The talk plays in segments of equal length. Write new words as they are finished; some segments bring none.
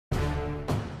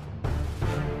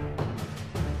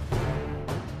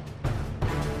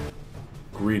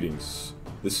Greetings,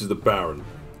 this is the Baron,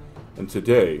 and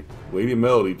today, Lady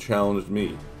Melody challenged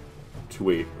me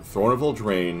to a Throne of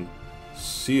Eldraine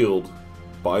sealed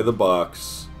by the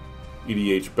box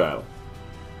EDH battle.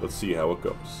 Let's see how it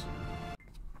goes.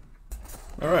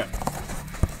 Alright,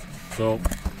 so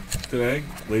today,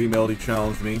 Lady Melody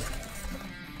challenged me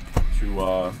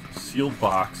to sealed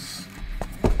box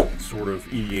sort of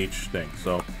EDH thing.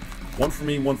 So, one for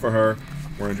me, one for her.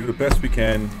 We're going to do the best we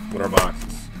can with our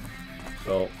boxes.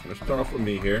 So, I'm going to start off with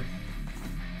me here.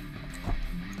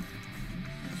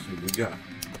 Let's see what we got.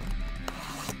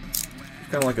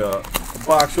 It's kind of like a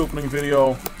box opening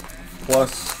video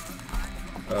plus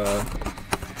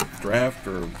draft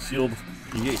or sealed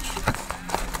EDH.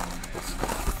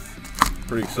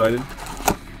 Pretty excited.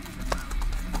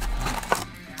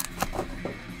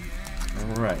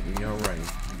 Alright, alright.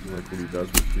 I like what he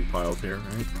does with 3 piles here,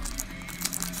 right?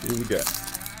 See what we get.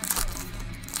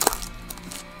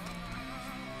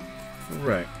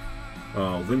 Alright.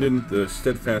 Linden, the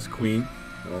Steadfast Queen.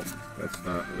 Well, that's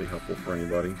not really helpful for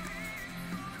anybody.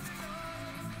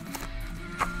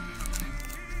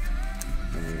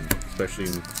 Especially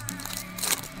in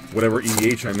whatever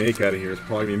EDH I make out of here is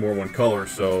probably going to be more one color,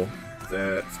 so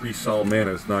that 3 solid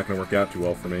mana is not going to work out too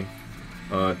well for me.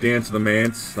 Dance of the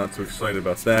Manse, not too excited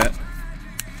about that.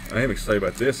 I am excited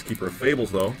about this. Keeper of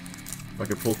Fables, though. If I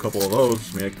could pull a couple of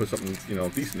those, maybe I could put something, you know,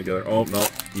 decent together. Oh, no,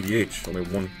 EDH. Only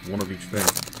one of each thing.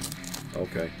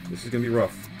 Okay, this is going to be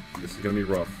rough. This is going to be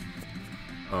rough.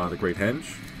 The Great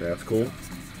Henge. That's cool.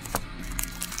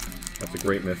 That's a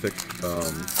great mythic.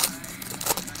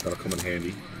 That'll come in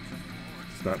handy.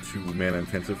 It's not too mana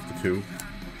intensive, the 2.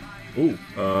 Ooh,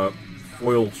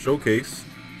 foil showcase.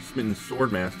 Smitten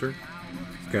Swordmaster.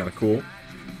 It's kind of cool.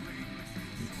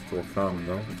 It's still common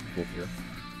though. It's cool here.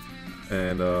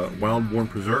 And Wildborn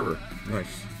Preserver.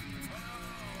 Nice.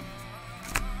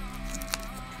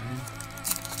 Okay.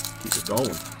 Keep it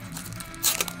going.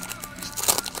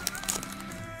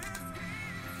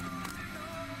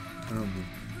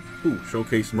 Ooh,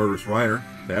 Showcase Murderous Rider.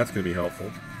 That's going to be helpful.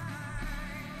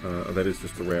 That is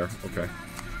just a rare. Okay.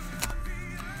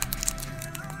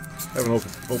 I haven't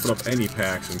opened up any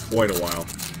packs in quite a while.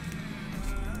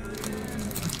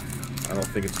 I don't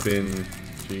think it's been...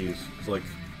 Jeez. It's like...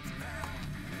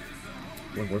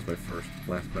 When was my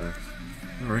last packs?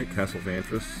 Alright, Castle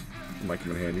Vantress. Might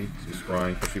come in handy. Some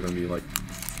scrying, especially going to be like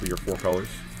 3 or 4 colors.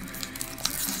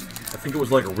 I think it was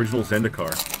like original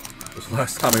Zendikar. It was the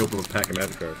last time I opened a pack of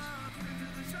Magic cards.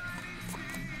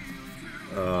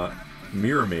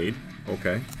 Mirror Maid.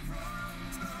 Okay.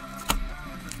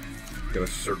 Got a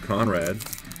Sir Conrad.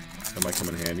 That might come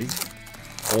in handy.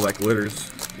 All that glitters.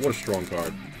 What a strong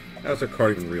card. How's that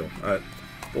card even real?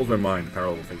 Blows my mind, power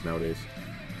level things nowadays.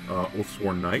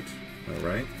 Oathsworn Knight.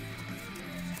 Alright.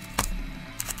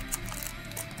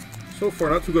 So far,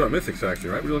 not too good on mythics,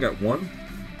 actually, right? We only got one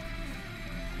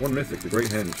mythic, the Great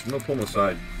Henge. I'm gonna pull them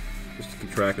aside just to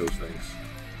keep track of those things.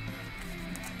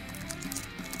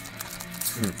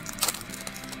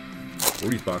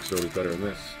 Woody's box is always better than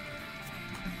this.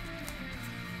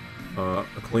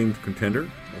 Acclaimed Contender.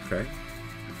 Okay.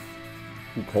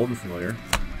 Ooh, cold and familiar.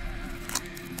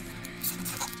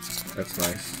 That's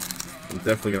nice. I'm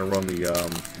definitely gonna run the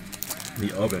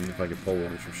oven if I can pull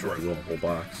one, which I'm sure I will, the whole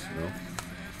box, you know.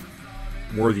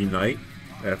 Worthy Knight.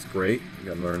 That's great. We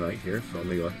got another Knight here, so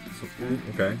maybe like some,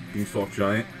 okay. Beanstalk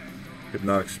Giant.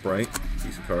 Hypnotic Sprite.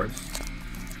 Decent cards.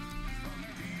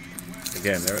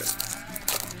 Again, they're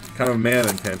kind of mana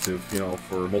intensive, you know,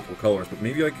 for multiple colors, but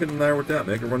maybe I can narrow it down.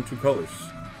 Maybe I can run 2 colors.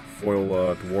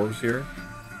 Foil Dwarves here.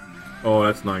 Oh,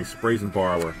 that's nice. Brazen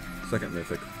Borrower. Second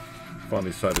mythic.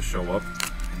 Finally decided to show up.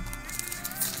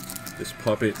 This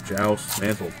Puppet, Joust,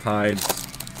 Mantle of Tides.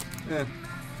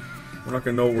 We're not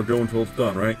going to know what we're doing until it's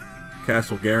done, right?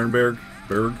 Castle Garenberg.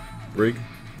 Brig.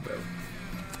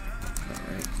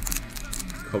 Alright.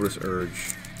 Covetous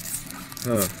Urge.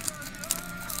 Huh.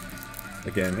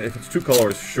 Again, if it's 2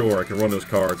 colors, sure, I can run those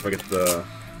cards. If I get the...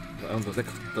 I don't know,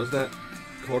 does that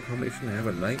color combination have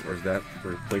a Knight, or is that a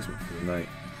replacement for the Knight?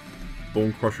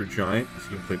 Bone Crusher Giant. This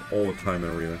game played all the time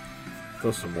in Arena.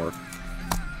 Does some work.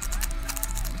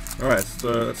 Alright,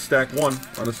 let's stack 1.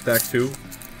 On to stack 2.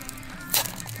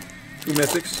 2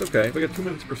 mythics. Okay, if I get 2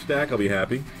 minutes per stack, I'll be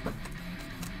happy.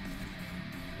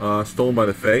 Stolen by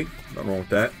the Fae. Nothing wrong with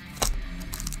that.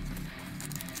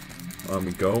 On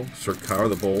we go. Sir Kara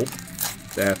the Bold.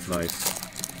 That's nice.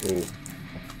 Oh,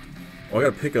 I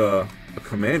gotta pick a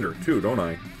commander too, don't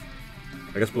I?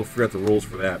 I guess we'll figure out the rules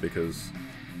for that, because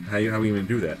how we even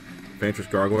do that? Vantress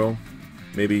Gargoyle.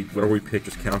 Maybe whatever we pick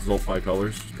just counts as all 5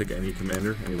 colors. Just pick any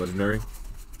commander, any legendary.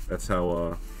 That's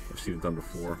how I've seen it done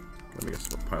before. Let me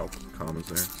get a pile of commons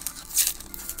there.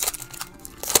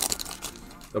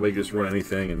 That way you can just run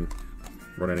anything and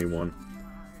run anyone.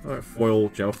 Alright, foil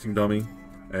jousting dummy.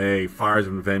 Hey, Fires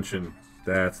of Invention.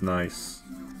 That's nice.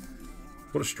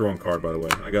 What a strong card, by the way.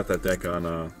 I got that deck on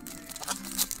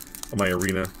my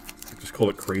arena. I just called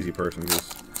it Crazy Person because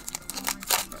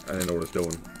I didn't know what it was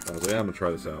doing. I was like, yeah, I'm gonna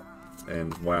try this out.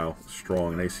 And wow,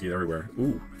 strong, and I see it everywhere.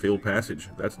 Ooh, Failed Passage.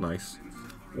 That's nice.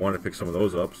 Wanted to pick some of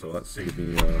those up, so that saved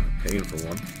me paying for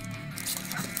one.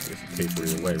 I guess it paid for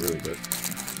either way, really, but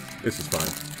this is fine.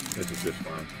 This is just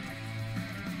fine.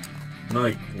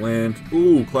 Night, land.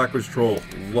 Ooh, Clackbridge Troll.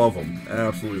 Love them.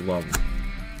 Absolutely love them.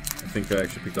 I think I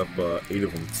actually picked up 8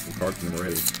 of them from Card Kingdom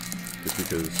already. Just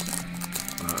because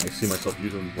I see myself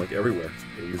using them like everywhere.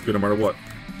 They're used good no matter what.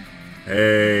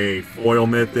 Hey, foil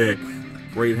mythic.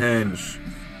 Great henge.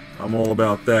 I'm all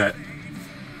about that.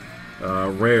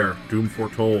 Rare. Doom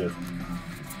Foretold.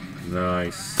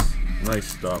 Nice. Nice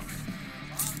stuff.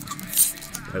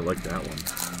 I like that one.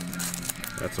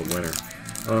 That's a winner.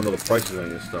 I don't know the prices on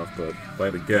this stuff, but if I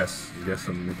had to guess,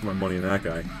 I'm gonna put my money in that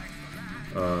guy.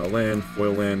 Land,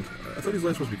 foil land. I thought these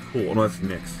lands were supposed to be cool. Oh no, that's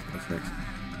Nyx. That's Nyx.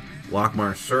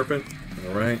 Lockmire Serpent.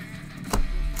 Alright.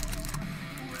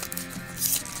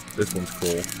 This one's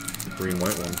cool. The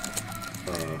green-white one.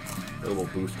 A little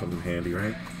boost comes in handy,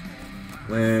 right?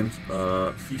 Land,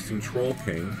 Feasting Troll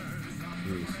King.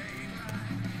 Jeez.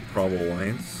 Probable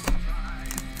Alliance.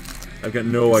 I've got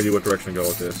no idea what direction to go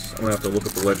with this. I'm gonna have to look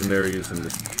at the legendaries and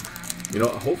just, you know,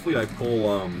 hopefully I pull,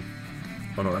 oh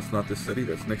no, that's not this city,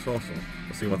 that's Nyx also.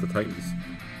 Let's see about the Titans.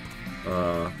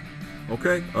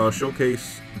 Okay,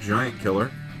 Showcase Giant Killer.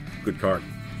 Good card.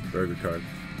 Very good card.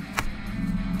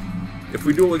 If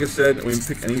we do it like I said, we can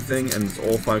pick anything and it's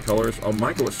all 5 colors, I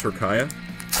might go with Serkaya.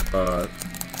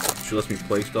 She lets me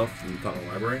play stuff from the top of the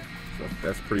library, so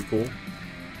that's pretty cool.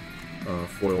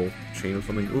 Foil Chain or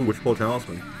something. Ooh, Witch Pull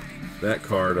Talisman. That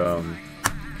card, I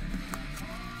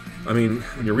mean,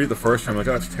 when you read the first time, like,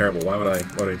 oh, that's terrible. Why would I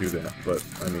do that? But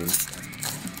I mean,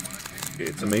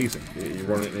 it's amazing. You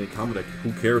run it in a combo deck.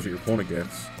 Who cares what your opponent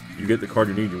gets? You get the card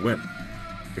you need, you win.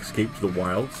 Escape to the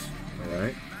Wilds. All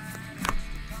right.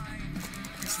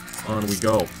 On we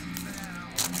go.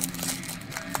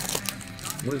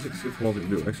 What does Escape to the Wilds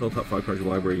do? Exile top 5 cards of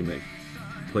your library. You may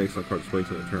play exile card display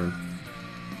to the turn.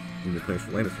 You may play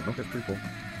for land. Okay, that's pretty cool.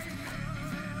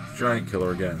 Giant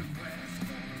Killer again.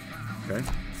 Okay.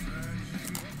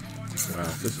 Wow,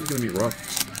 this is gonna be rough.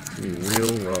 It's gonna be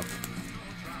real rough.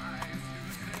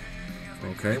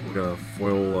 Okay, we got a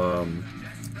foil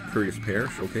Curious Pair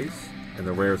Showcase, and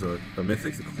the rare is a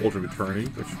mythic, the Cauldron of Eternity,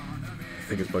 which I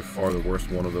think is by far the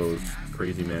worst one of those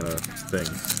crazy mana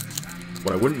things.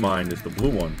 What I wouldn't mind is the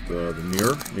blue one, the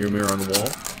mirror on the wall.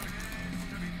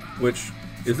 Which,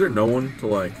 is there no one to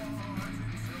like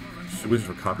sue this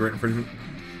for copyright infringement?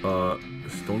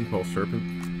 Stonecoil Serpent.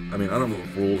 I mean, I don't know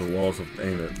the rules or laws of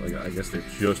any of it. Like, I guess they're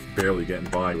just barely getting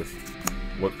by with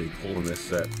what they pulled in this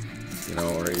set. You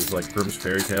know, or is like Grimm's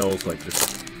Fairy Tales, like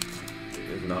just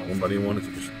not one by anyone. It's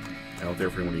just out there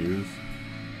for anyone to use.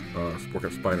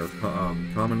 Sportcraft Spider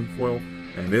common foil,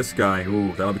 and this guy.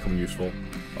 Ooh, that'll become useful.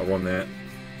 I'll run that.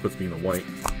 Puts me in the white.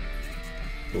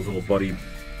 Those little body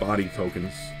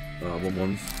tokens,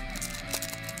 1/1s.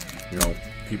 You know,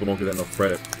 people don't get that enough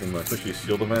credit in especially a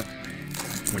sealed event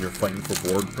when you're fighting for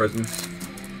board presence.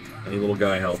 Any little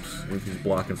guy helps. Even if he's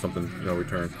blocking something, you know,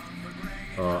 return.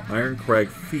 Iron Crag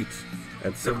Feet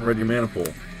at 7 red your mana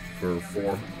pool for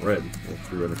 4 red, or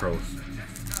 3 red necrosis.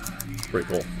 Pretty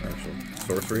cool, actually.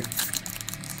 Sorcery.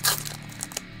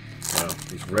 Wow,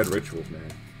 these red rituals,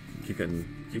 man. Keep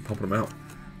pumping them out.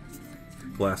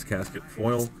 Glass Casket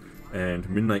Foil and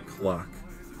Midnight Clock.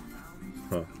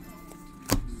 Huh.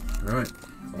 Alright,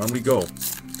 on we go.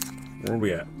 Where are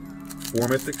we at? 4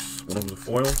 mythics, one of them's a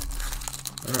foil.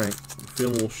 Alright, I'm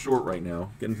feeling a little short right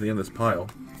now. Getting to the end of this pile.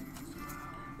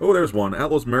 Oh, there's one.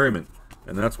 Outlaw's Merriment.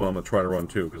 And that's what I'm going to try to run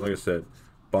too. Because like I said,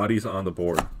 bodies on the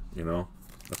board. You know?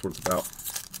 That's what it's about.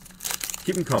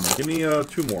 Keep them coming. Give me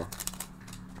 2 more.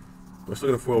 Do I still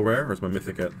get a foil rare? Or is my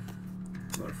mythic at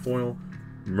another foil?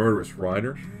 Murderous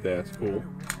Rider. That's cool.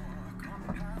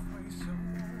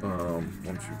 1,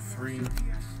 2, 3.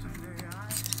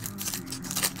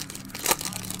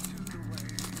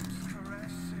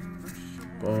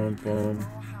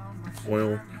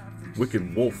 Foil.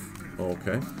 Wicked Wolf.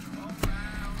 Okay.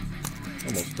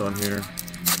 Almost done here.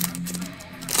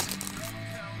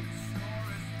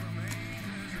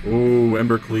 Ooh,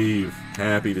 Embercleave.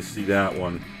 Happy to see that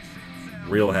one.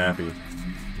 Real happy.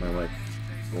 Am I like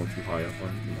going too high up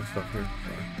on my stuff here?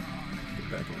 Sorry.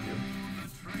 Get back in here.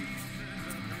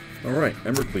 Alright,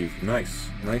 Embercleave. Nice.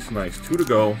 Nice, nice. 2 to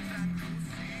go.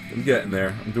 I'm getting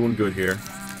there. I'm doing good here.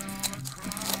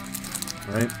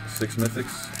 Alright, 6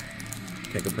 mythics.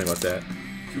 Can't complain about that.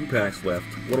 2 packs left.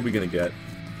 What are we gonna get?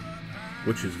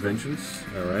 Witch's Vengeance.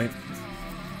 Alright.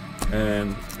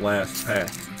 And last pack.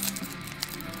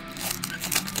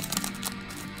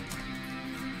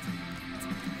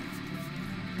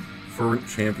 Fervent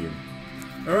Champion.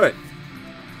 Alright.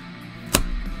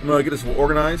 I'm gonna get this a little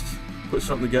organized, put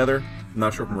something together. I'm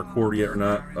not sure if I'm recording yet or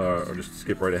not, or just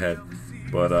skip right ahead.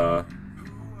 But,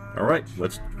 alright,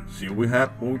 let's see what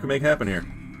we can make happen here.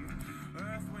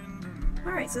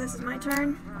 Alright, so this is my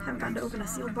turn. Haven't gotten to open a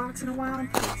sealed box in a while. I'm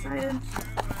pretty excited.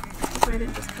 Hopefully I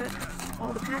didn't just cut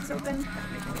all the packs open. That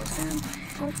would make a little sound.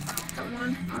 Oh, got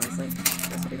one, obviously.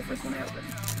 This will be the first one I open.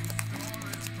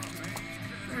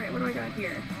 Alright, what do I got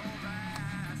here?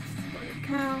 Blooded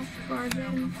Cow,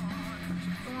 Bargain,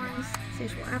 Thorns,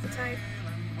 Satiable Appetite.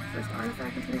 First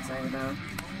artifact I'm pretty excited about.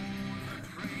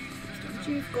 Stone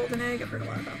Chief, Golden Egg, I've heard a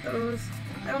lot about those.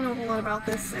 I don't know a whole lot about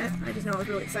this set, I just know I was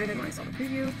really excited when I saw the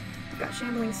preview. I've got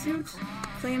Shambling Suit,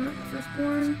 Flame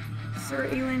Firstborn, Sir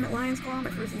Elin Lion's Claw, my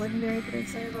first legendary, pretty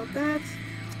excited about that.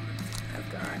 I've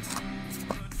got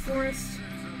Forest,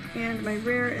 and my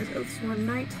rare is Oathsworn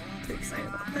Knight, pretty excited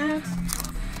about that.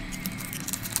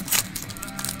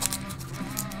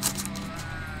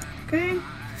 Okay,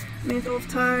 Mantle of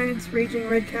Tides, Raging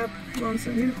Redcap,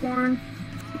 Lonesome Unicorn.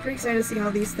 I'm pretty excited to see how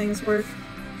these things work.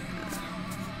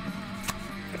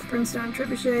 Got Brimstone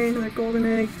Trebuchet, another Golden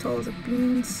Egg, tall as a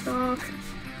beanstalk.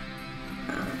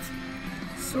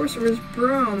 Sorcerer's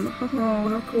Broom. Oh,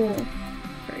 how cool.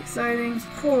 Very exciting.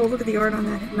 Oh, look at the art on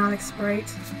that Hypnotic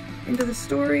Sprite. Into the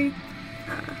Story.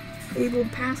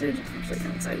 Fabled Passage. I'm actually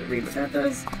kind of excited to read what that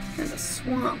does. And a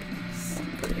Swamp.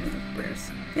 Put it in the rares.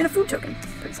 And a food token.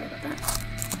 Pretty excited about that.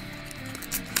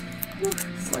 Ooh,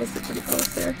 sliced it pretty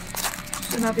close there.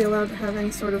 Should not be allowed to have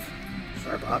any sort of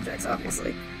sharp objects,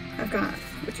 obviously. I've got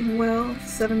Witching Well,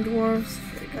 7 Dwarves,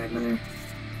 Fairy Guidemother.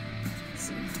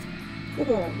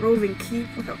 Oh, Roving Keep.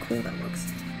 Look how cool that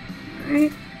looks.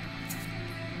 Alright.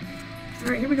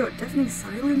 Alright, here we go. Deafening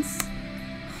Silence. Oh,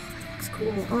 that looks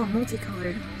cool. Oh,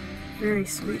 multicolored. Very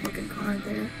sweet looking card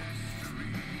there.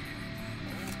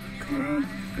 Okay.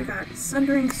 We got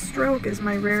Sundering Stroke as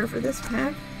my rare for this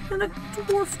pack. And a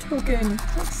dwarf token.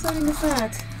 How exciting is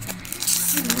that?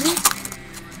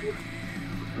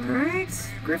 Alright.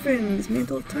 Griffins,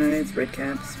 Mantle of Tides,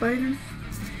 Redcap, Spider.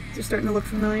 These are starting to look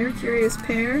familiar. Curious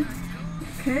Pair.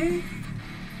 Okay.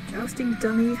 Jousting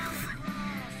Dummy. How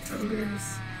funny.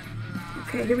 Ogres.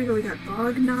 Okay, here we go. We got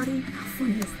Bog Naughty. How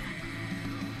funny is that?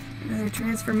 Another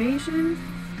Transformation.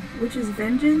 Witch's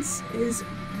Vengeance is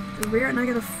the rare, and I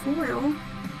got a foil.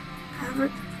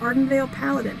 Ardenvale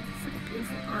Paladin. Freaking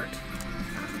beautiful art.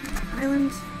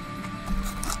 Island.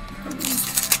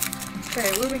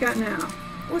 Okay, what do we got now?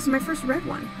 Oh, this is my first red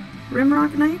one.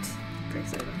 Rimrock Knight. Pretty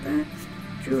excited about that.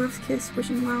 Druid's Kiss,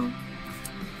 Wishing Well.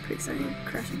 Pretty exciting.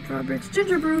 Crashing Drawbridge.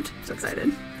 Ginger Brute. So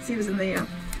excited. He was in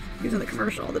the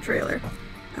commercial, the trailer.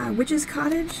 Witch's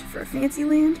Cottage for a fancy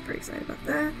land. Pretty excited about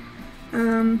that.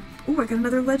 Oh, I got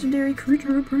another legendary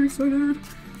creature. Pretty excited.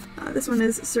 This one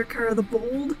is Sirkara the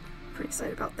Bold. Pretty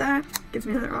excited about that. Gives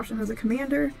me another option as a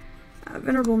commander.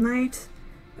 Venerable Knight.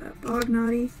 Bog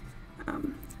Naughty.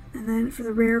 And then for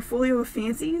the rare Folio of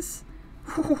Fancies.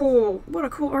 Oh, what a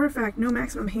cool artifact. No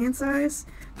maximum hand size.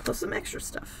 Plus some extra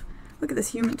stuff. Look at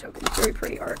this human token. Very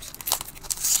pretty art.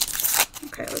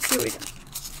 Okay, let's see what we got.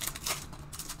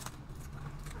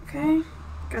 Okay.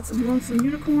 Got some Lonesome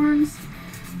Unicorns.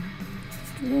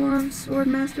 Dwarves.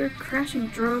 Swordmaster. Crashing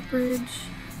Drawbridge.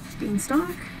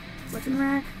 Beanstalk. Weapon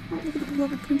Rack. Oh, look at the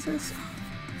beloved princess.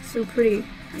 So pretty.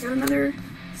 I got another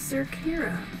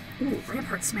Sirkara. Ooh,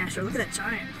 Rampart Smasher. Look at that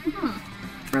giant.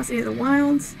 Ferocity of the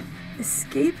Wilds.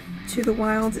 Escape to the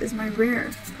Wilds is my rare.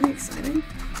 Pretty exciting.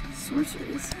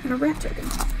 Sorceries. And a rat token.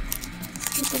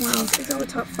 Escape the Wilds. Exile the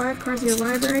top 5 cards of your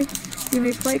library. You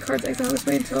may play cards exiled this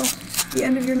way until the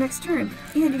end of your next turn.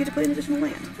 And you get to play an additional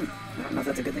land. I don't know if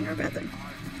that's a good thing or a bad thing.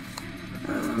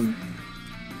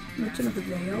 Merchant of the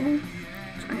Veil.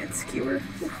 Giant Skewer.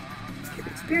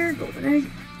 Cupid Spear. Golden Egg.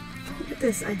 Look at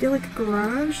this. Idyllic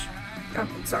Garage. Oh,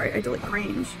 sorry, Idyllic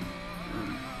Grange.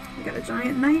 We got a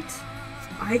Giant Knight,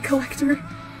 Eye Collector,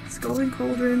 Skull and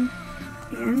Cauldron,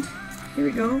 and here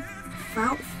we go,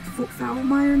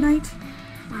 Foulmire Knight.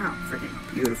 Wow, freaking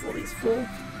beautiful. These full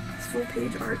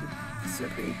page art. So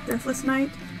pretty. Deathless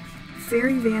Knight,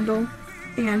 Fairy Vandal,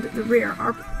 and the rare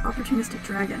Opportunistic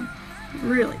Dragon.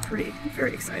 Really pretty.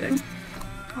 Very exciting.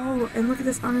 Oh, and look at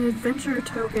this on an adventure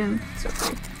token. So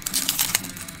pretty.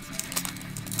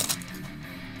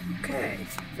 Okay,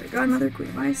 Fairy Godmother, Queen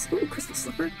of Ice, ooh, Crystal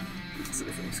Slipper,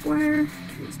 Silver Squire,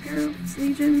 Curious Sparrow,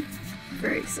 Legion,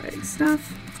 very exciting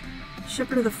stuff.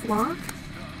 Shepherd of the Flock,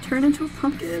 turn into a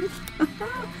pumpkin.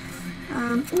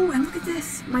 Oh, and look at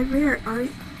this, my rare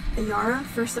Ayara,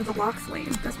 First of the Lock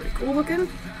Flame. That's pretty cool looking.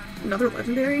 Another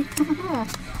legendary.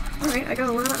 Alright, I got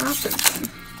a lot of options then.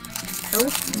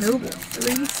 Elf Noble,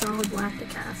 3 solid black to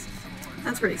cast.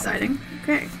 That's pretty exciting.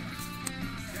 Okay.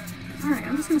 Alright,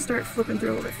 I'm just going to start flipping through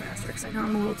a little bit faster because I know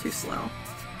I'm a little too slow.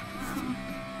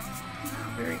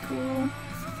 Very cool.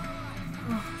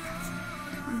 Oh,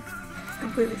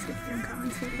 completely skipped the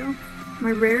uncommons. Here we go. My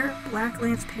rare Black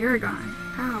Lance Paragon.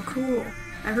 How cool.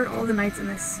 I heard all the knights in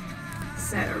this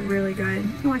set are really good.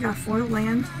 Oh, I got a foil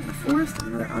land in the forest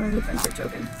and another honored adventure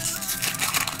token.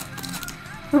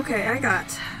 Okay, I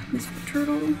got Misfit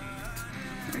Turtle.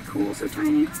 Very cool, so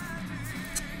tiny.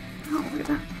 Oh, look at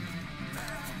that.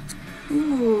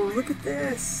 Ooh, look at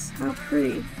this. How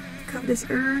pretty. Covetous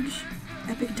Urge.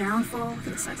 Epic Downfall. Look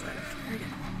at the size of that dragon.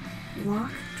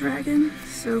 Lock Dragon.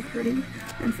 So pretty.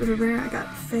 And for the rare, I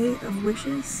got Fae of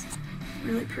Wishes.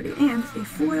 Really pretty. And a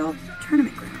foil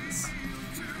Tournament Grounds.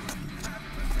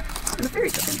 And a fairy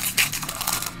token.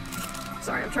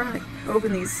 Sorry, I'm trying to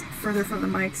open these further from the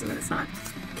mic so that it's not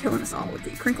killing us all with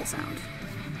the crinkle sound.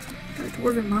 Got a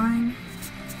Dwarven Mine.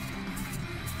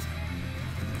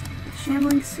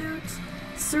 Shambling Suit.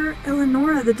 Sir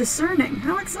Eleonora the Discerning.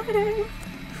 How exciting!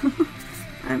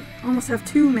 I almost have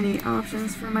too many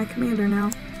options for my commander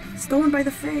now. Stolen by the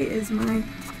Fae is my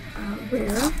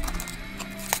rare.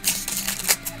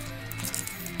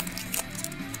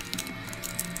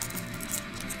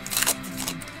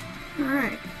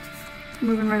 Alright.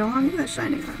 Moving right along. Look at that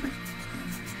shining armor.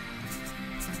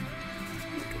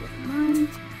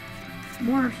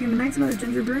 More Human Knights, another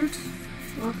Ginger Brute.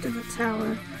 Locked in the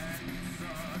Tower.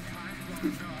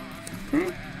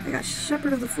 Okay. I got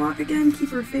Shepherd of the Flock again,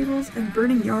 Keeper of Fables, and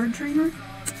Burning Yard Trainer.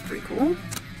 Pretty cool.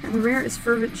 And the rare is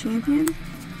Fervent Champion.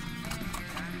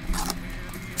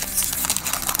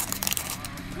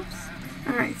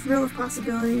 Alright, Thrill of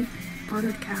Possibility,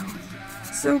 Bartered Cow.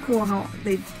 So cool how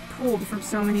they pulled from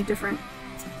so many different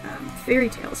fairy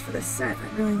tales for this set.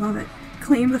 I really love it.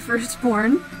 Claim the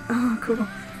Firstborn. Oh, cool.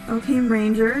 Oakham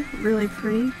Ranger. Really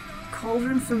pretty.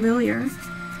 Cauldron Familiar.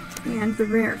 And the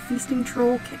rare Feasting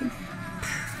Troll King.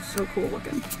 So cool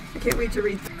looking. I can't wait to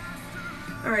read.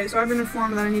 Alright, so I've been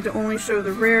informed that I need to only show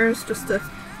the rares just to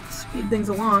speed things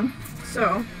along.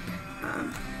 So,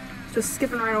 just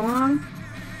skipping right along.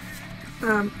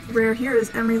 Rare here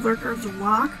is Emery Lurker of the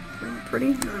Lock. Really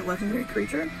pretty. Another legendary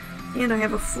creature. And I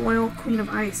have a foil Queen of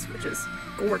Ice, which is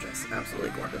gorgeous.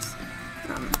 Absolutely gorgeous.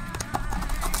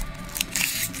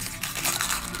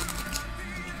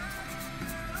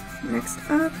 Next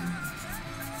up,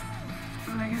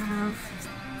 I have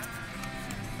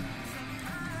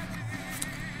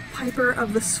Piper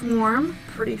of the Swarm,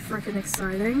 pretty freaking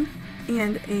exciting,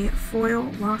 and a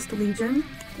foil Lost Legion,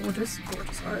 gorgeous,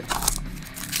 gorgeous art.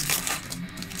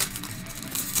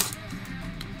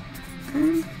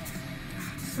 And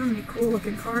so many cool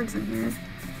looking cards in here.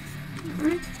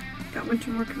 Alright, got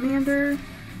Wintermoor Commander,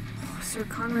 Sir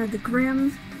Conrad the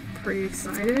Grim, pretty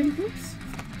excited. Oops.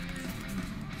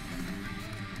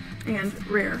 And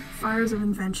rare, Fires of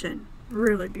Invention.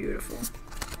 Really beautiful.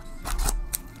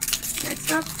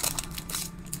 Next up.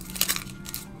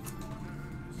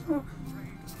 Oh.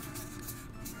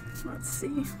 Let's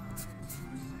see.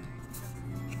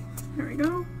 There we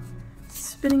go.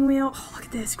 Spinning Wheel. Oh, look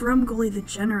at this. Grumgully the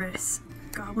Generous.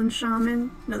 Goblin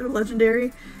Shaman. Another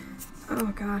legendary.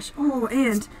 Oh gosh. Oh,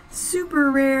 and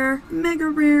super rare, mega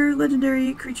rare,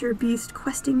 legendary creature beast,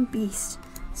 Questing Beast.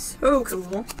 So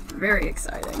cool. Very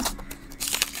exciting.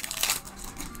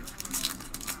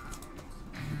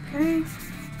 Okay.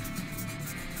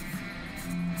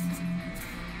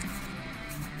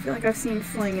 I feel like I've seen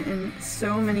Fling in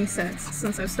so many sets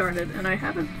since I've started, and I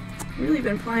haven't really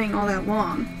been playing all that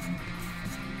long.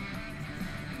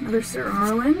 Another Sir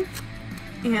Arwen.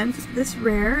 And this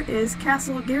rare is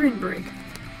Castle Garenbrig.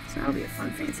 So that'll be a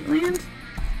fun fancy land.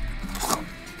 Oh,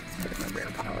 let's put it in my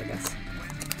rare pile, I guess.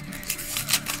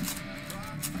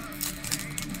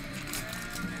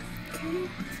 Okay.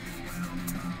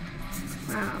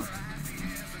 Wow.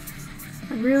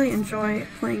 I really enjoy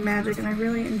playing Magic, and I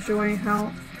really enjoy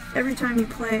how every time you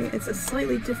play, it's a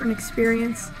slightly different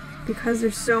experience because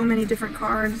there's so many different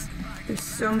cards. There's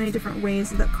so many different ways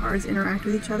that cards interact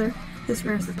with each other. This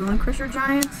rare is the Bone Crusher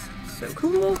Giant. So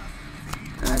cool.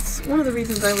 That's one of the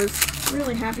reasons I was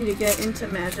really happy to get into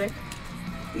Magic,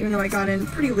 even though I got in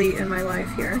pretty late in my life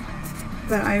here.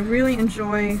 But I really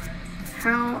enjoy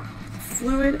how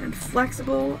fluid and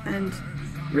flexible and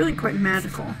really quite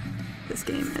magical, this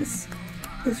game is.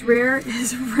 This rare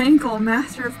is Rankle,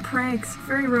 Master of Pranks.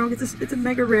 Very rogue. It's a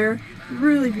mega rare.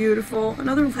 Really beautiful.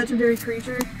 Another legendary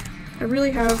creature. I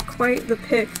really have quite the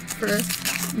pick for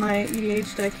my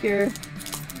EDH deck here.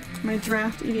 My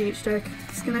draft EDH deck.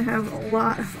 It's going to have a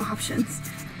lot of options.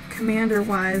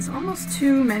 Commander-wise, almost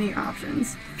too many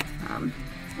options.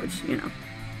 Which, you know,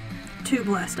 too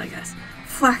blessed, I guess.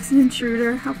 Flaxen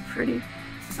Intruder. How pretty.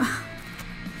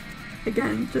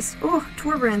 Again, just, oh,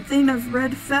 Torbrand, Thane of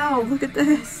Red Fell, look at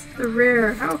this, the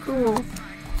rare, how cool.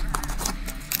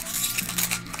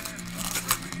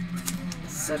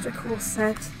 Such a cool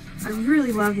set. I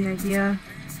really love the idea,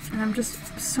 and I'm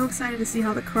just so excited to see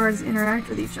how the cards interact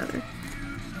with each other.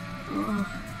 Oh,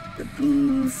 the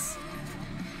bees.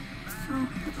 Oh,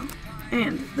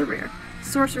 and the rare.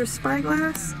 Sorcerer's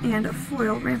Spyglass, and a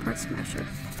foil Rampart Smasher.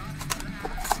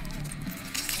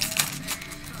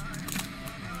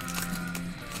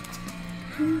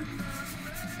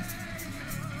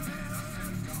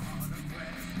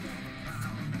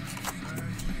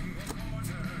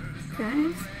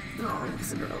 Okay. Oh,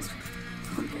 Cinderella's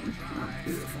pumpkin. Oh,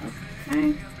 beautiful.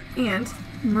 Okay. And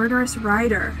Murderous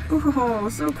Rider. Oh,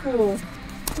 so cool.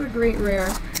 What a great rare.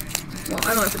 Well,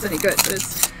 I don't know if it's any good, but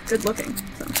it's good looking.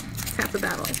 So, half the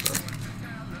battle, I suppose.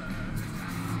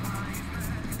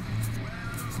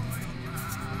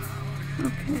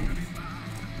 Okay.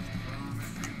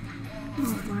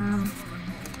 Oh, wow.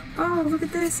 Oh, look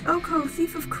at this! Oko,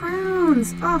 Thief of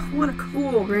Crowns! Oh, what a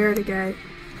cool rare to get.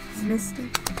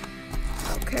 Mystic.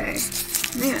 Okay.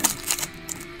 Man.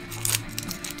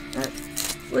 That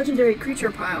legendary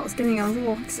creature pile is getting a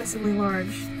little excessively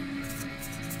large.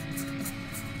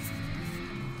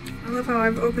 I love how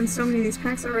I've opened so many of these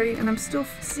packs already and I'm still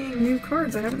seeing new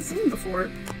cards I haven't seen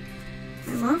before.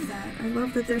 I love that. I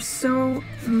love that there's so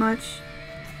much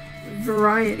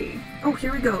variety. Oh,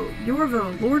 here we go.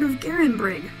 Yorvo, Lord of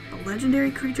Garenbrig, a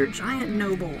legendary creature giant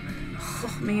noble.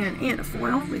 Oh man, and a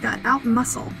foil. We got Out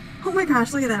Muscle. Oh my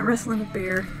gosh, look at that, wrestling a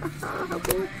bear. How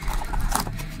cool.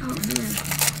 Oh man.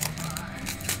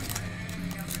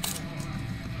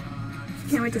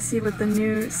 Can't wait to see what the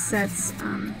new sets,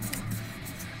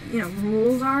 you know,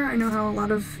 rules are. I know how a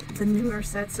lot of the newer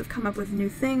sets have come up with new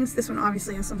things. This one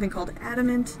obviously has something called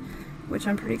Adamant, which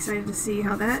I'm pretty excited to see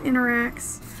how that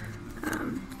interacts.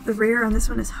 The rare on this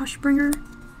one is Hushbringer.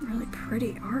 Really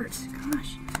pretty art,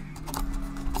 gosh.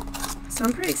 So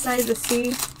I'm pretty excited to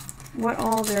see what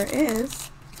all there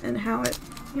is and how it,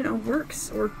 you know,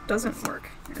 works or doesn't work,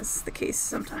 as the case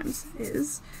sometimes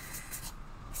is.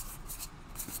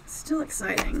 Still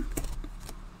exciting.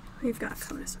 We've got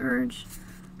Covetous Urge,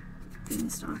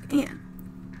 Beanstalk, and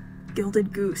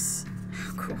Gilded Goose.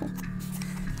 How cool.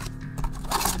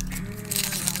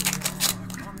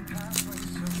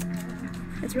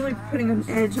 It's really putting an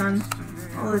edge on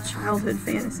all the childhood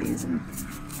fantasies and,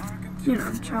 you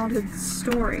know, childhood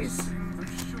stories.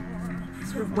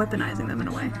 Sort of weaponizing them in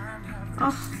a way.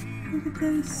 Oh, look at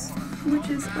this.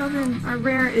 Witch's Oven. Our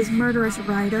rare is Murderous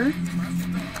Rider.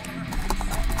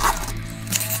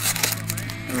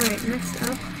 Alright, next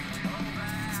up.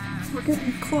 We're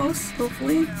getting close,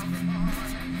 hopefully. I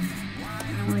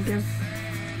don't want to give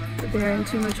the Baron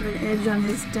too much of an edge on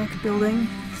his deck building.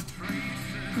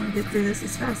 I want to get through this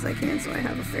as fast as I can so I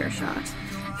have a fair shot.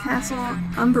 Castle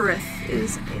Umbereth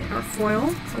is our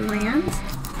foil, a land.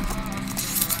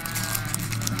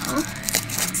 Oh.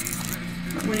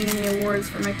 Not winning any awards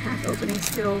for my pack opening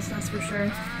skills, that's for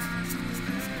sure.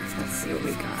 Let's see what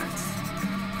we got.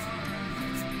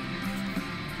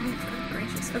 Oh, good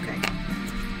gracious. Okay.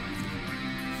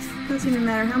 Doesn't even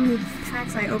matter how many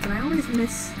packs I open, I always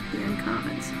miss the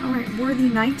uncommons. Alright, Worthy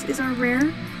Knight is our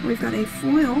rare. We've got a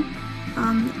foil,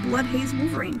 Blood Haze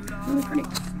Wolverine. Really pretty.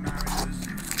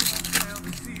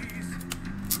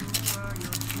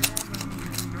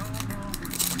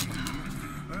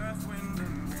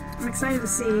 I'm excited to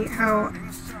see how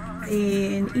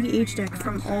an EDH deck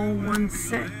from all one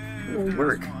set will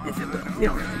work, if it will. We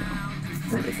don't really know.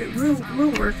 But if it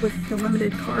will work with the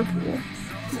limited card pool.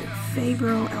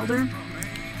 Fabro Elder,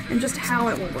 and just how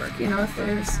it will work, you know, if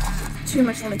there's too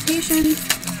much limitation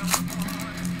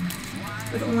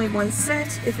with only one set,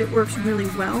 if it works really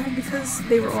well, because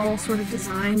they were all sort of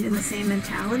designed in the same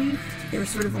mentality, they were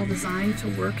sort of all designed to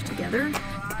work together,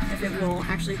 if it will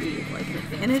actually be like an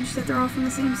advantage that they're all from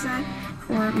the same set,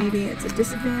 or maybe it's a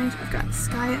disadvantage. I've got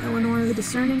Skya Eleanor the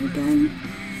Discerning again,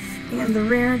 and the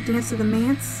rare Dance of the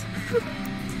Manse.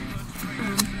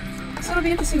 So it'll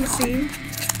be interesting to see.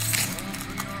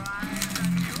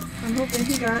 I'm hoping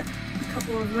he got a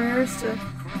couple of rares a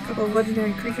couple of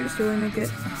legendary creatures to really make it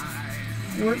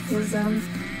work his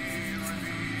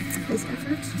his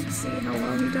effort to see how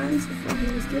well he does with what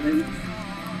he was given.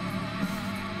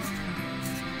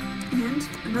 And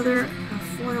another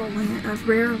foil land,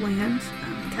 rare land,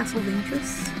 Castle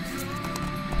Ventress.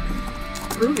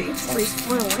 Ruby, all these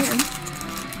foil land.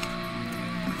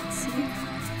 Let's see.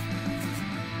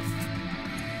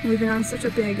 We've been on such a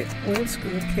big old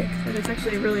school kick that it's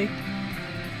actually really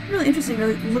interesting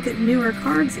to look at newer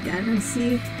cards again and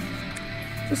see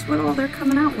just what all they're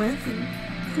coming out with. And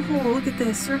oh, look at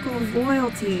this, Circle of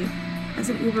Loyalty as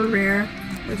an uber rare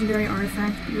legendary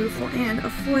artifact, beautiful, and a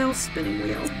foil spinning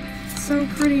wheel. So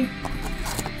pretty.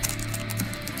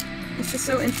 It's just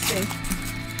so interesting.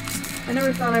 I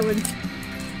never thought I would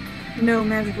know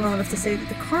Magic well enough to say that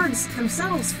the cards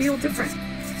themselves feel different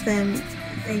than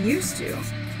they used to. I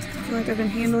feel like I've been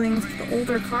handling the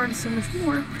older cards so much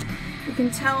more. You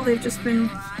can tell they've just been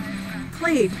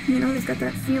played. You know, they've got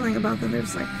that feeling about them.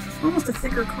 There's like almost a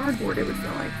thicker cardboard, it would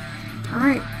feel like.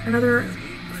 Alright, another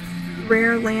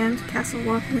rare land, Castle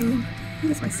Lockling. I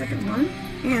think that's my second one.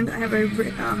 And I have a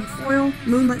foil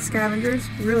Moonlit Scavengers.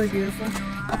 Really beautiful.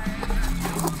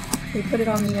 They put it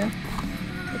on the,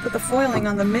 they put the foiling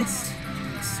on the mist.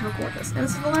 It's so gorgeous. And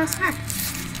this is the last pack.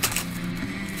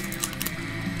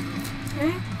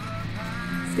 Okay.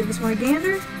 Let's give this one a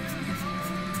gander.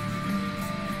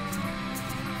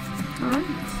 Alright.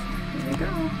 Here we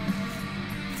go.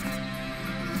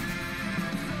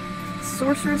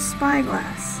 Sorcerer's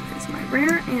Spyglass is my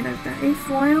rare, and I've got a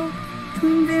foil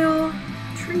Tweenvale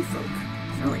Tree Folk.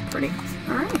 Really pretty.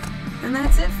 Alright. And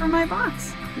that's it for my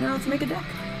box. Now let's make a deck.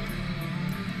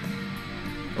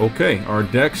 Okay, our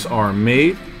decks are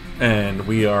made, and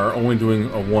we are only doing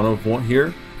a one of one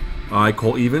here. I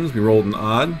call evens. We rolled an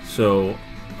odd, so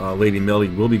Lady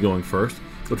Melody will be going first.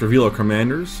 Let's reveal our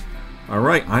commanders.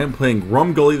 Alright, I am playing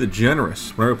Grumgully the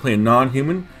Generous. Whenever I play a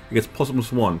non-human, it gets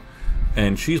 +1/+1.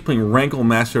 And she's playing Rankle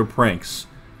Master of Pranks.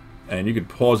 And you can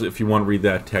pause it if you want to read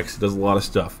that text. It does a lot of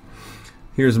stuff.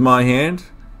 Here's my hand.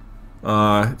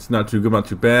 It's not too good, not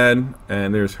too bad.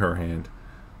 And there's her hand.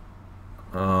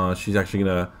 She's actually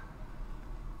going to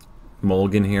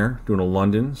mulligan here, doing a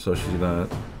London. So she's going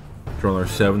to draw another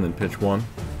 7, then pitch 1.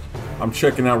 I'm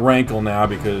checking out Rankle now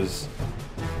because,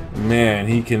 man,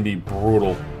 he can be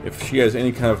brutal. If she has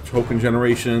any kind of token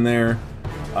generation in there,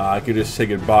 I could just say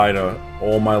goodbye to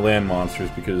all my land monsters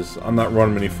because I'm not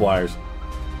running many flyers.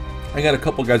 I got a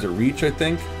couple guys at reach, I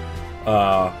think.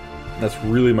 That's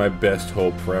really my best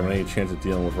hope for having any chance of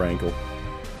dealing with Rankle.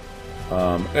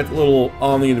 Got the little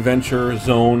on the adventure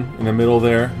zone in the middle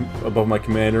there, above my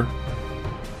commander.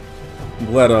 I'm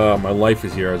glad my life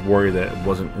is here. I was worried that it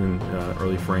wasn't in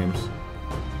early frames.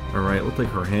 Alright, looked like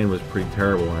her hand was pretty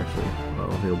terrible, actually.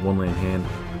 It'll be a one-land hand.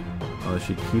 Is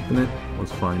she keeping it?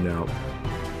 Let's find out.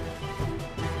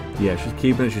 Yeah, she's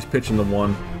keeping it. She's pitching the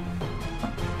 1.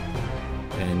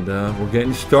 And we're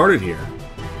getting started here.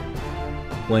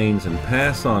 Plains and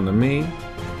pass on to me.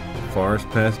 Forest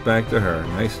pass back to her.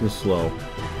 Nice and slow.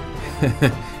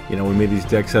 You know, we made these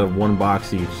decks out of 1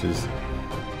 box each.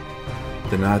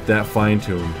 They're not that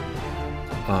fine-tuned.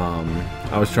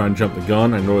 I was trying to jump the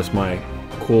gun. I noticed my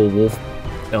cool wolf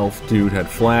elf dude had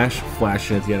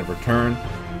flashing at the end of her turn.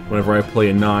 Whenever I play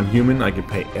a non-human, I can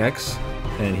pay X,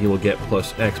 and he will get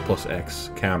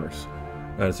 +X counters.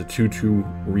 It's a 2/2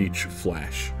 reach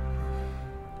flash.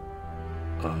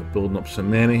 Building up some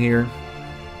mana here,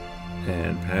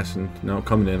 and passing. No,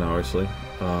 coming in obviously,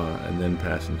 and then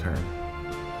passing turn.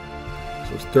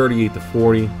 So it's 38 to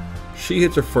 40. She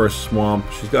hits her first swamp.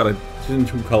 She's in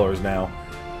 2 colors now.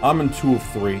 I'm in 2 of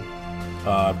 3.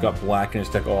 I've got black in this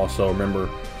deck also. Remember,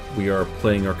 we are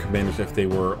playing our commanders if they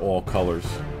were all colors.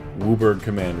 Wooburg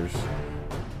commanders.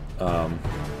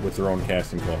 With their own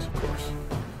casting costs, of course.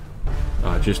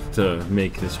 Just to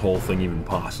make this whole thing even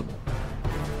possible.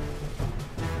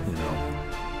 You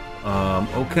know.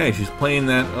 Okay, she's playing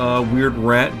that weird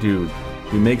rat dude.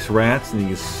 He makes rats, and he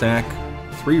can sack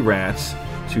 3 rats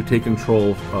to take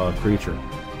control of a creature.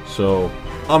 So,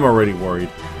 I'm already worried.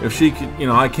 If she could, you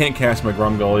know, I can't cast my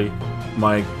Grumgully.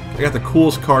 I got the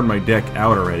coolest card in my deck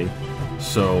out already.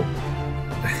 So,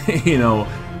 you know,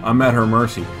 I'm at her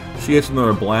mercy. She hits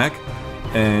another black,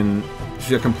 and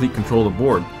she's got complete control of the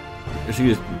board. She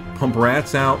just pump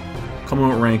rats out, come in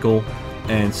with Rankle,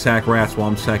 and sack rats while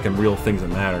I'm sacking real things that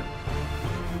matter.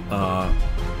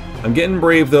 I'm getting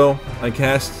brave though. I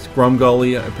cast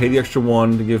Grumgully. I pay the extra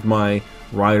 1 to give my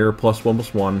rider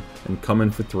 +1/+1 and come in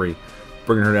for 3,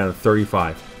 bringing her down to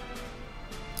 35.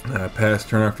 Pass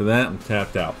turn after that. I'm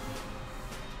tapped out.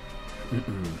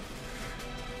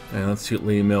 And let's see what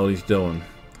Lady Melody's doing.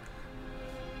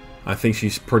 I think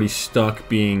she's pretty stuck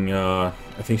being, I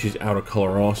think she's out of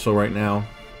color also right now.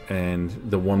 and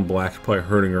the one black's probably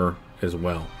hurting her as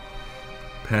well.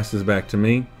 Passes back to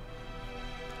me.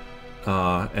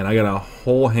 And I got a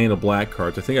whole hand of black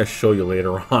cards. I think I show you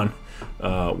later on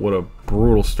what a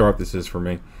brutal start this is for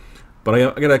me. But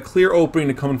I got a clear opening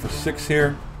to come in for 6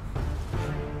 here.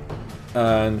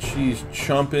 And she's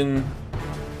chumping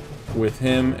with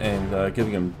him and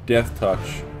giving him death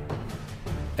touch.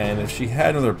 And if she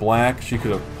had another black, she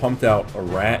could have pumped out a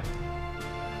rat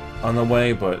on the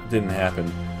way, but it didn't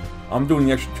happen. I'm doing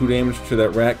the extra 2 damage to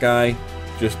that rat guy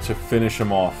just to finish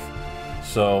him off.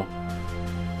 So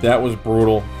that was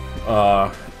brutal.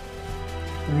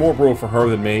 More brutal for her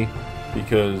than me,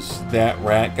 because that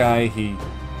rat guy,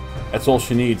 that's all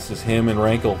she needs is him and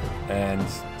Rankle, and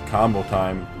combo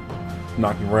time,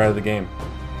 knocking right out of the game.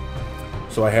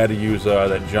 So I had to use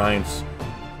that Giant's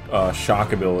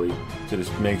shock ability to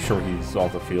just make sure he's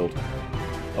off the field.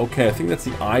 Okay, I think that's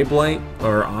the Eye Blight,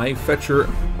 or Eye Fetcher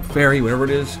Fairy, whatever it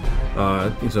is.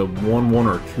 It's a 1/1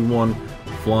 or 2/1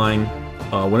 flying.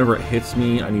 Whenever it hits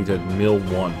me, I need to mill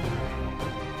 1.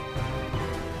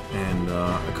 And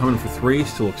I come in for 3,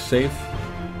 still looks safe.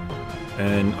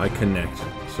 And I connect.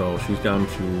 So she's down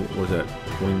to, what was that,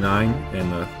 29,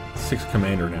 and 6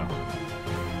 commander now.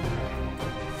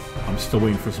 I'm still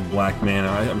waiting for some black mana.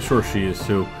 I'm sure she is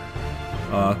too.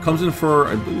 Comes in for,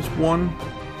 I believe it's 1.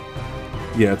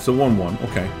 Yeah, it's a 1/1.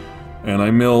 Okay. And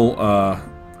I mill, I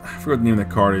forgot what the name of that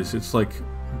card is. It's like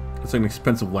an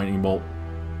expensive lightning bolt.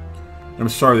 I'm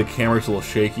sorry the camera's a little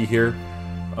shaky here.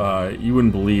 You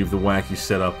wouldn't believe the wacky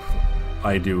setup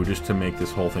I do just to make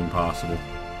this whole thing possible.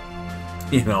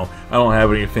 You know, I don't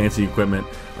have any fancy equipment.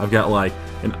 I've got like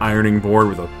an ironing board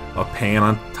with a pan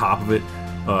on top of it,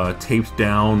 taped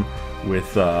down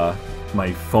with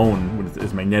my phone with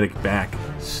its magnetic back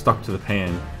stuck to the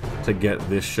pan to get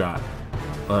this shot.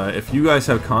 If you guys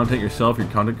have content yourself, you're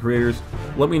content creators,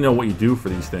 let me know what you do for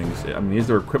these things. I mean, is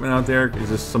there equipment out there? Is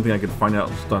this something I could find out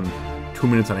just on 2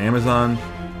 minutes on Amazon?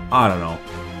 I don't know.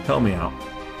 Help me out.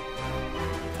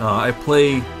 I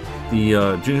play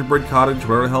the Gingerbread Cottage,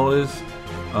 whatever the hell it is.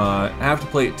 I have to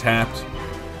play it tapped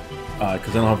because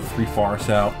I don't have the 3 forests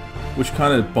out, which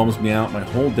kind of bums me out. My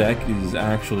whole deck is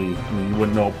actually, I mean, you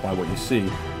wouldn't know by what you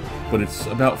see, but it's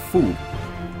about food.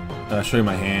 I'll show you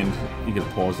my hand. You can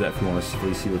pause that if you want to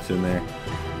really see what's in there.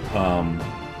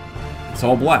 It's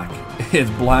all black. It's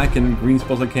black and green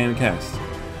spells I can't cast.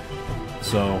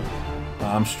 So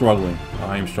I'm struggling.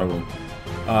 I am struggling.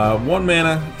 1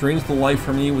 mana drains the life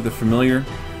from me with a familiar.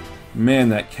 Man,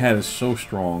 that cat is so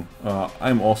strong.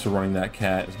 I'm also running that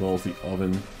cat as well as the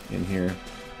oven in here.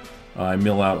 I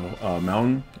mill out a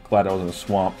mountain. Glad I was in a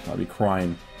swamp. I'd be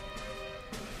crying.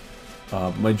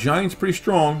 My Giant's pretty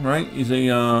strong, right? He's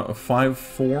a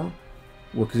 5/4.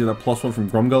 Well, because he had that +1 from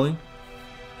Grumgully.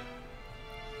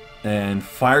 And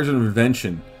fires an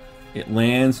invention. It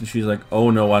lands, and she's like,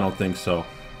 oh no, I don't think so.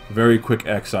 Very quick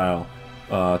exile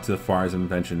to the Fires of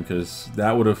Invention, because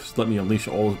that would have let me unleash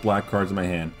all those black cards in my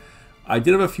hand. I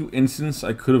did have a few instances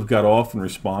I could have got off in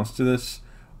response to this,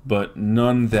 but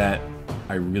none that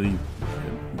I really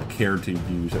cared to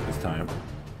use at this time.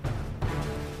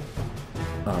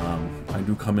 I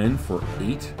do come in for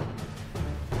 8.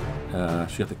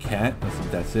 She got the cat. I think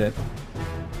that's it.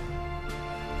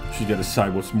 She's got to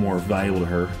decide what's more valuable to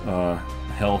her,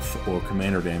 health or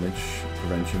commander damage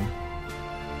prevention.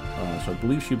 So I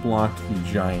believe she blocked the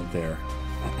Giant there.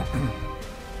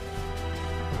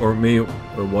 Or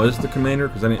was the commander,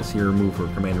 because I didn't see her move her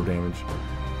commander damage.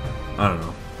 I don't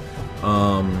know.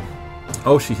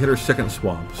 Oh, she hit her 2nd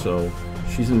swamp, so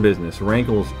she's in business.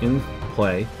 Rankle's in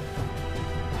play.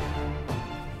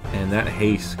 And that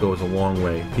haste goes a long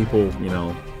way. People, you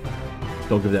know,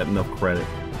 don't give that enough credit.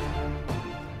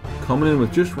 Coming in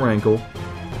with just Rankle.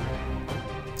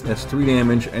 That's 3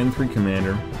 damage and 3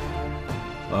 commander.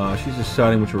 She's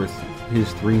deciding which of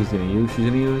his 3 he's going to use. She's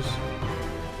going to use...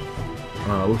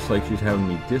 looks like she's having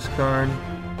me discard.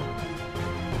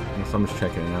 Unless I'm just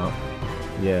checking it out.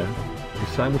 Yeah.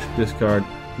 Decide which to discard.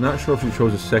 Not sure if she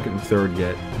chose the 2nd and 3rd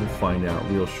yet. We'll find out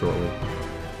real shortly.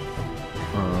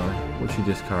 What she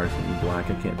discards in black.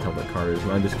 I can't tell what that card is.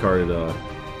 And I discarded, I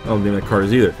don't know the name of that card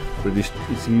is either. But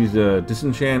it's used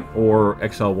Disenchant or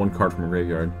exile 1 card from a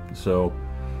graveyard. So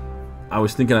I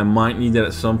was thinking I might need that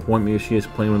at some point. Maybe she is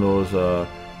playing one of those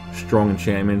strong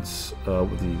enchantments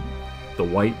with the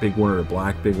white big one or the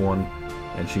black big one,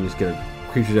 and she just get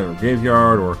creatures out of her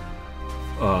graveyard or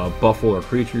buffle or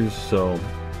creatures. So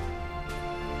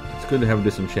it's good to have a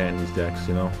disenchant in these decks,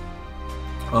 you know.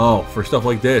 Oh, for stuff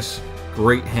like this,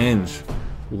 great Henge.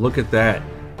 Look at that,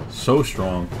 so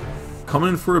strong. Coming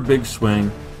in for a big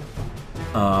swing.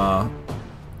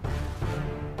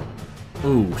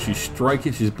 Ooh, she's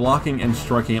blocking and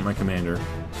striking at my commander.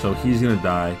 So he's gonna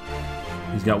die.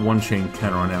 He's got one chain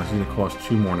counter on now, so he's gonna cost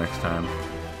 2 more next time.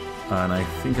 And I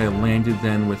think I landed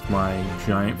then with my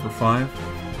giant for 5.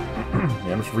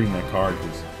 Yeah, I'm just reading that card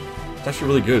because it's actually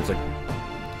really good. It's like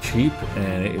cheap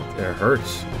and it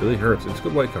hurts. It really hurts. It's a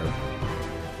good white card.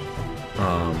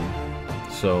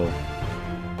 So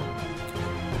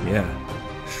yeah,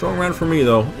 strong round for me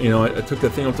though. You know, I took that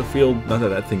thing off the field. Not that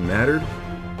that thing mattered,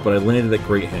 but I landed that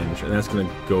Great Henge, and that's gonna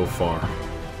go far.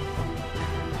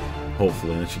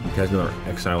 Hopefully, and she has another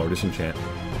exile or disenchant.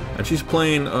 And she's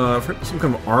playing some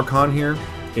kind of Archon here.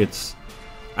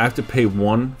 I have to pay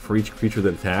 1 for each creature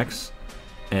that attacks,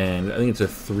 and I think it's a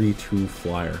 3/2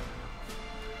 flyer.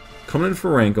 Coming in for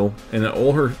Rankle, and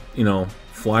all her, you know,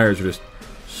 flyers are just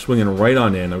swinging right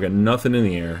on in. I've got nothing in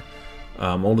the air.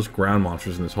 All just ground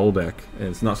monsters in this whole deck, and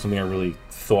it's not something I really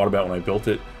thought about when I built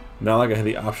it. Not like I had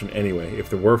the option anyway. If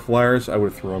there were flyers, I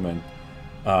would have thrown them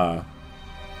in.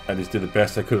 I just did the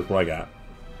best I could with what I got.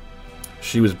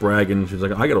 She was bragging. She was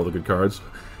like, I got all the good cards.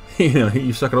 You know,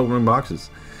 you suck at opening boxes.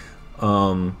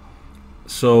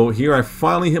 So here I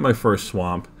finally hit my first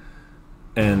swamp,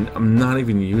 and I'm not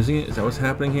even using it. Is that what's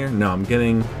happening here? No, I'm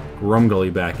getting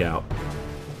Grumgully back out.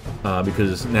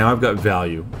 Because now I've got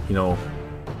value. You know,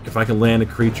 if I can land a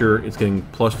creature, it's getting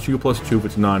 +2/+2 if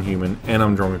it's non-human, and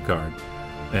I'm drawing a card.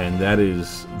 And that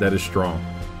is strong.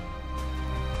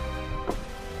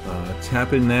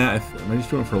 Tap in that. Am I just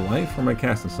doing it for life, or am I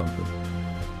casting something?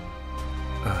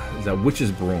 Is that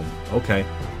Witch's Broom? Okay.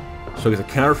 So I get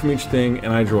a counter from each thing,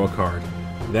 and I draw a card.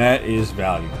 That is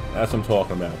value. That's what I'm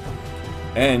talking about.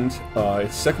 And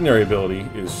its secondary ability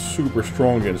is super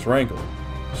strong against Rankle.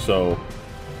 So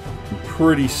I'm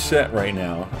pretty set right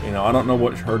now. You know, I don't know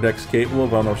what her deck's capable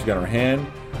of. I don't know what she's got in her hand,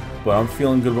 but I'm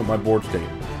feeling good about my board state.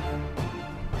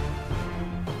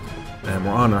 And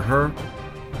we're on to her.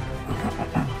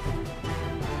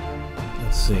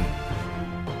 Let's see.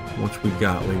 What we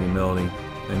got, Lady Melody?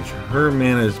 And her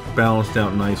mana is balanced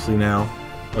out nicely now.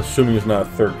 Assuming there's not a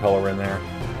third color in there,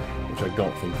 which I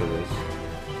don't think there is.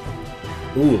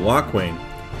 Ooh, Lockwane.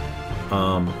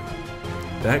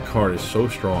 That card is so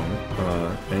strong.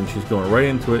 And she's going right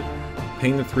into it,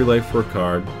 paying the 3 life for a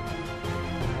card.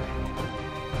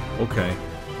 Okay.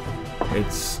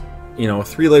 It's, you know,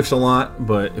 3 life's a lot,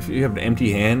 but if you have an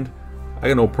empty hand, I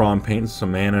got no problem painting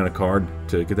some mana and a card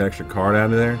to get that extra card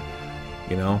out of there.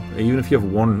 You know, even if you have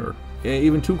 1 or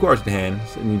even 2 cards in hand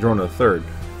and you draw into a third,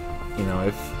 you know,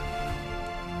 if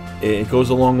it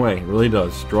goes a long way, it really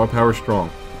does. Draw power is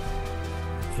strong.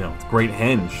 You know, it's Great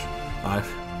Henge.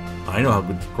 I know how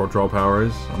good draw power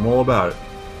is. I'm all about it.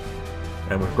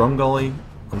 And with Grumgully,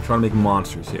 I'm trying to make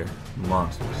monsters here.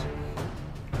 Monsters.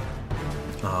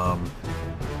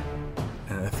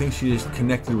 And I think she just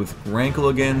connected with Rankle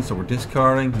again, so we're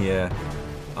discarding. Yeah.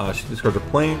 She discards a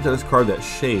plane. I discard that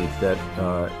Shade. That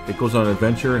it goes on an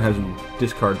adventure and has you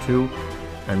discard 2,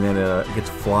 and then it gets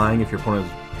flying if your opponent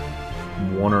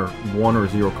has 1 or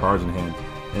 0 cards in hand,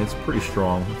 and it's pretty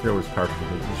strong. I forget what its power is.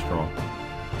 It's strong.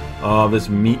 This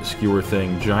meat skewer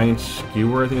thing, Giant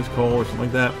Skewer, I think it's called, or something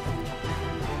like that.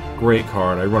 Great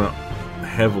card. I run it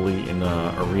heavily in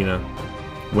Arena.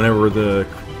 Whenever the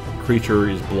creature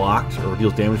is blocked or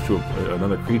deals damage to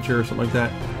another creature or something like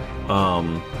that,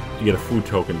 you get a food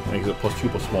token. I think it's a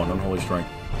 +2/+1, Unholy Strength.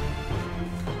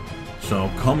 So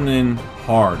coming in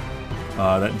hard.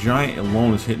 That giant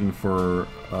alone is hitting for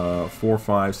 4,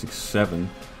 5, 6, 7.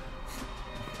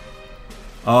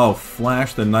 Oh,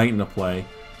 flash the knight into play.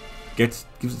 Gives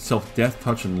itself Death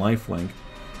Touch and Lifelink.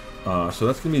 So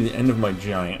that's gonna be the end of my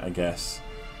giant, I guess.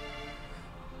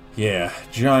 Yeah,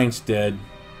 giant's dead,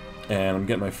 and I'm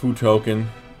getting my food token.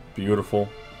 Beautiful.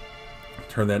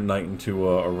 Turn that knight into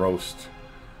a roast.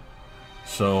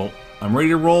 So I'm ready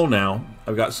to roll now.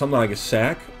 I've got something I can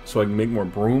sack, so I can make more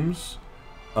brooms.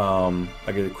 I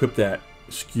can equip that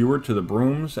skewer to the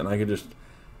brooms, and I can just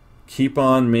keep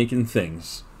on making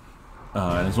things.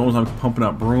 And as long as I'm pumping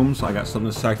out brooms, I got something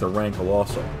to sack the Rankle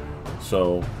also.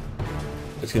 So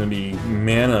it's going to be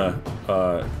mana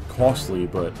costly,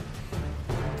 but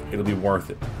it'll be worth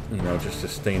it, you know, just to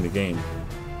stay in the game.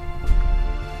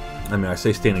 I mean, I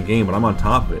say stay in the game, but I'm on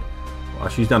top of it.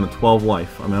 She's down to 12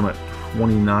 life. I mean, I'm at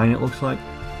 29, it looks like.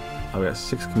 I've got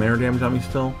 6 commander damage on me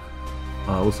still.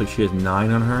 Looks like she has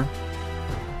 9 on her.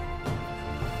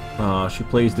 She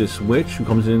plays this witch who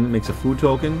comes in, makes a food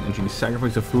token, and she can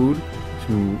sacrifice a food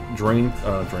to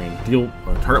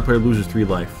target player loses 3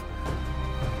 life.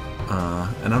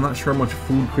 And I'm not sure how much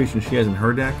food creation she has in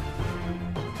her deck.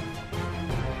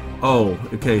 Oh,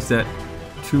 okay, it's that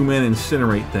 2-mana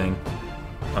incinerate thing.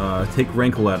 Take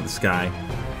Rankle out of the sky.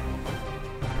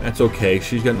 That's okay.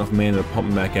 She's got enough mana to pump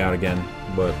me back out again,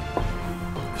 but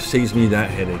saves me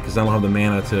that headache because I don't have the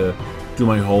mana to do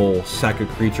my whole sack a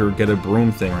creature, get a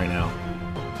broom thing right now.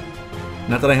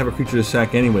 Not that I have a creature to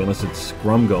sack anyway, unless it's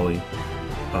Grumgully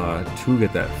to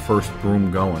get that first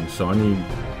broom going. So I need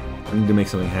to make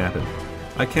something happen.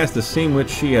 I cast the same witch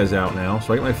she has out now,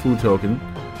 so I get my food token.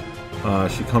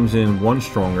 She comes in 1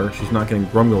 stronger. She's not getting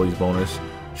Grumgully's bonus.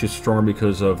 She's stronger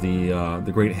because of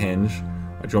the Great Henge.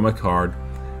 I draw my card.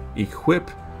 Equip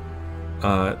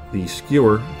the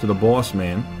Skewer to the boss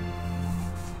man,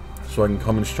 so I can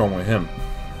come in strong with him.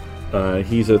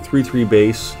 He's a 3/3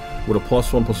 base with a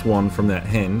 +1/+1 from that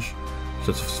Henge,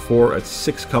 so it's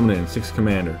 6 coming in, 6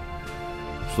 commander.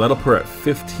 So that'll put her at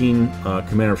 15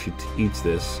 commander if she eats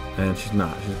this, and she's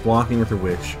not. She's blocking with her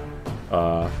witch,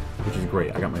 which is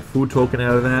great. I got my food token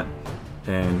out of that,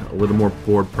 and a little more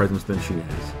board presence than she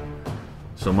has.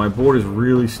 So my board is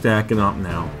really stacking up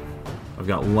now. I've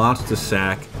got lots to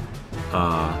sack.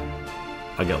 I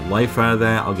get life out of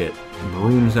that. I'll get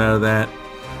brooms out of that.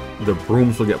 The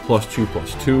brooms will get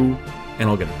 +2/+2, and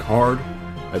I'll get a card.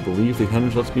 I believe the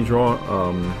Henge lets me draw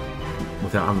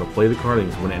without having to play the card. I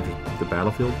just when it enters the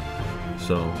battlefield.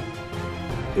 So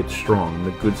it's strong, in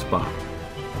a good spot.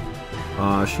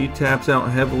 She taps out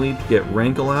heavily to get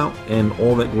Rankle out and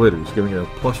All That Glitters, giving it a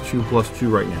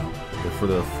 +2/+2 right now for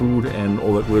the food and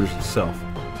All That Glitters itself.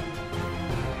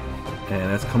 And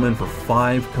that's coming in for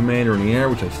 5 commander in the air,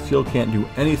 which I still can't do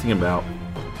anything about.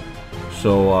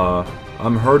 So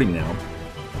I'm hurting now.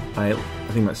 I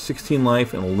think I'm at 16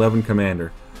 life and 11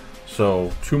 commander.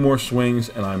 So 2 more swings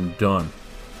and I'm done.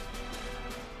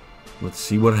 Let's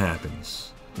see what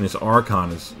happens. And this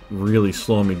Archon is really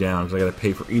slowing me down because I got to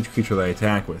pay for each creature that I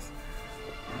attack with.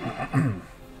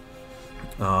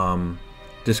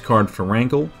 Discard for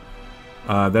Rankle.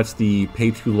 That's the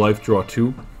pay 2 life, draw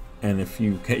 2. And if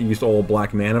you used all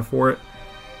black mana for it,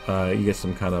 you get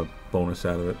some kind of bonus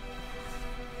out of it.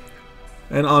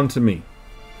 And on to me.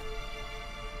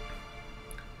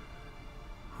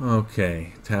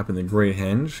 Okay, tapping the Great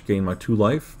Henge, gain my 2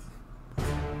 life.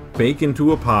 Bake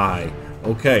into a pie.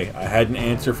 Okay, I had an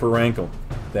answer for Rankle.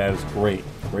 That is great.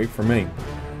 Great for me.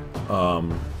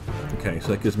 Okay, so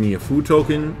that gives me a food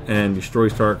token and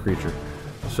destroys target creature.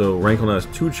 So Rankle now has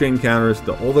 2 chain counters.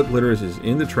 The All That Glitters is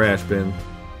in the trash bin.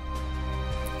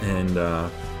 And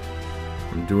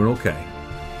I'm doing okay.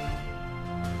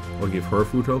 I'll give her a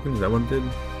food token. Is that what it did?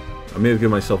 I may have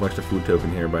given myself an extra food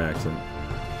token here by accident.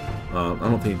 I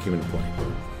don't think it came into play.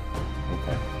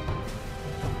 Okay.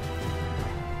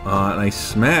 And I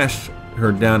smashed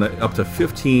her down to up to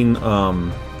 15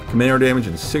 commander damage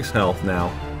and 6 health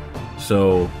now.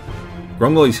 So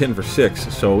Grumgully's hitting for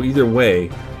 6. So either way,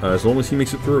 as long as he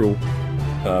makes it through,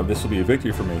 this will be a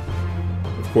victory for me.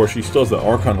 Of course, she still has the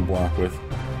Archon to block with.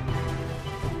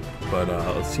 But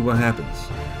let's see what happens.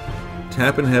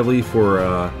 Tapping heavily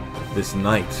for this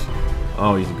Knight.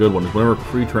 Oh, he's a good one. Whenever a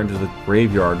creature enters the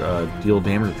graveyard, deal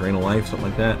damage or drain a life, something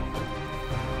like that.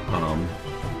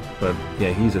 But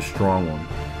yeah, he's a strong one.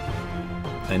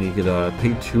 And you could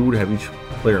pay 2 to have each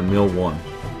player mill 1.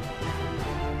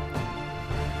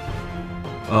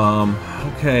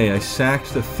 Okay, I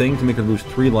sacked the thing to make her lose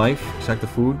 3 life. Sacked the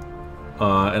food.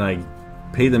 And I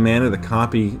pay the mana to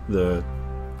copy the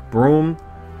broom.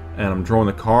 And I'm drawing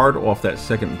the card off that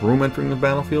second broom entering the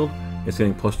battlefield. It's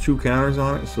getting +2 counters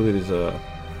on it, so it is a,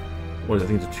 what is it, I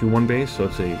think it's a 2/1 base, so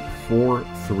it's a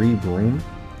 4/3 broom.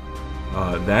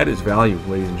 That is value,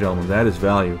 ladies and gentlemen, that is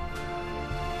value.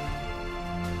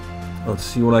 Let's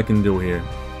see what I can do here.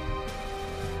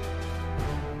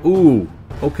 Ooh,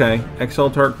 okay. Exile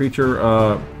target creature,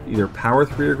 either power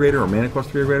 3 or greater or mana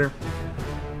cost 3 or greater.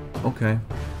 Okay.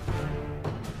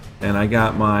 And I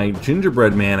got my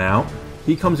Gingerbread Man out.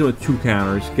 He comes in with 2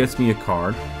 counters, gets me a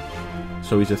card.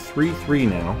 So he's a 3/3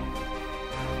 now.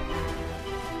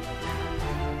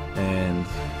 And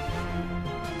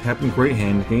tapping Great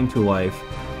Hand, gain 2 life.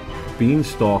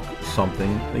 Beanstalk something.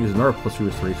 I think it's another +2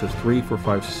 or 3, so it's 3, 4,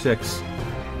 5, 6.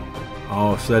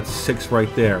 Oh, so that's 6 right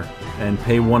there. And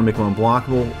pay 1 to make him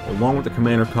unblockable, along with the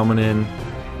commander coming in,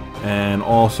 and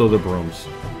also the brooms.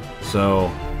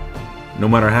 So, no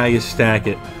matter how you stack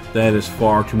it, that is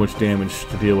far too much damage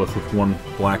to deal with 1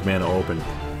 black mana open.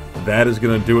 That is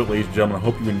going to do it, ladies and gentlemen. I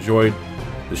hope you enjoyed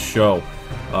the show.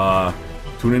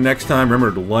 Tune in next time.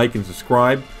 Remember to like and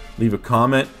subscribe. Leave a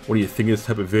comment. What do you think of this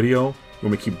type of video? You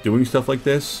want me to keep doing stuff like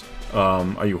this?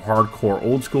 Are you hardcore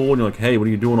old school? And you're like, hey, what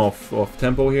are you doing off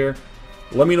tempo here?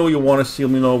 Let me know what you want to see.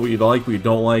 Let me know what you like, what you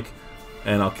don't like.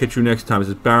 And I'll catch you next time. This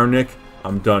is Baron Nick.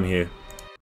 I'm done here.